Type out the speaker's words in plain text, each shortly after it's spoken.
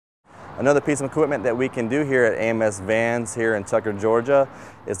Another piece of equipment that we can do here at AMS Vans here in Tucker, Georgia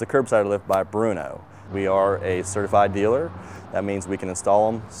is the CurbSider lift by Bruno. We are a certified dealer. That means we can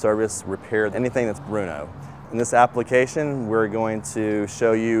install them, service, repair, anything that's Bruno. In this application, we're going to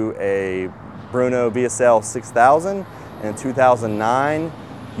show you a Bruno VSL 6000 and 2009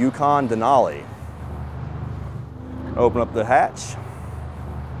 Yukon Denali. Open up the hatch.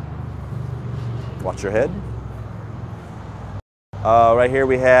 Watch your head. Right here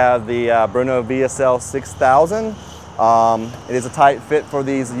we have the Bruno VSL 6000. It is a tight fit for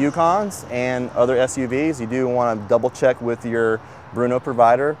these Yukons and other SUVs. You do want to double check with your Bruno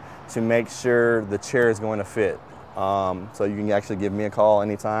provider to make sure the chair is going to fit. So you can actually give me a call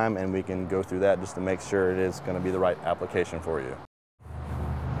anytime and we can go through that just to make sure it is going to be the right application for you.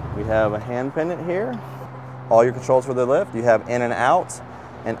 We have a hand pendant here. All your controls for the lift. You have in and out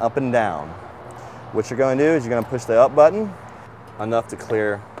and up and down. What you're going to do is you're going to push the up button enough to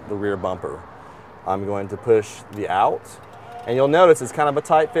clear the rear bumper. I'm going to push the out, and you'll notice it's kind of a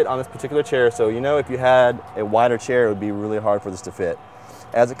tight fit on this particular chair, so you know if you had a wider chair it would be really hard for this to fit.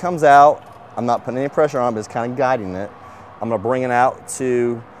 As it comes out, I'm not putting any pressure on it, but it's kind of guiding it. I'm going to bring it out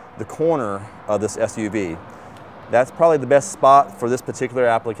to the corner of this SUV. That's probably the best spot for this particular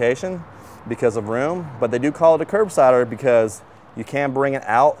application because of room, but they do call it a CurbSider because you can bring it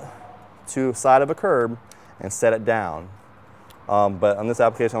out to the side of a curb and set it down. But on this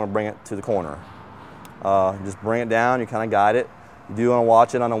application, I'm going to bring it to the corner. Just bring it down, you kind of guide it. You do want to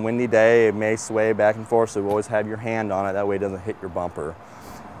watch it on a windy day. It may sway back and forth, so you always have your hand on it. That way it doesn't hit your bumper.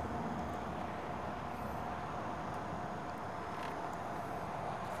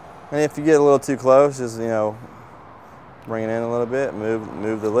 And if you get a little too close, just, you know, bring it in a little bit,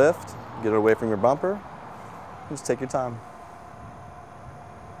 move the lift, get it away from your bumper. Just take your time.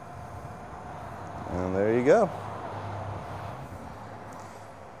 And there you go.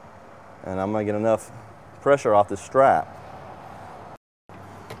 And I'm going to get enough pressure off the strap.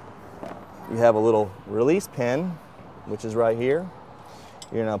 You have a little release pin, which is right here.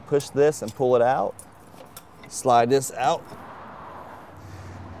 You're going to push this and pull it out. Slide this out.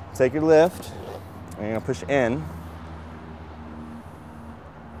 Take your lift, and you're going to push in.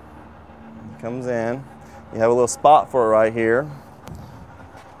 It comes in. You have a little spot for it right here.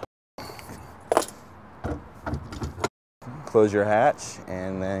 Close your hatch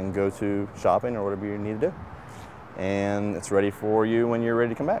and then go to shopping or whatever you need to do. And it's ready for you when you're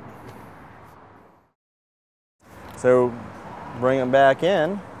ready to come back. So bring it back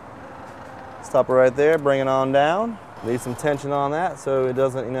in. Stop it right there, bring it on down. Leave some tension on that so it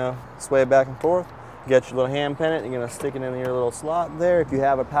doesn't, you know, sway back and forth. Get your little hand pendant, you're gonna stick it in your little slot there. If you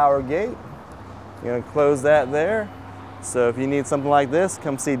have a power gate, you're gonna close that there. So if you need something like this,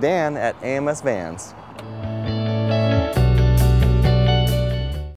 come see Dan at AMS Vans.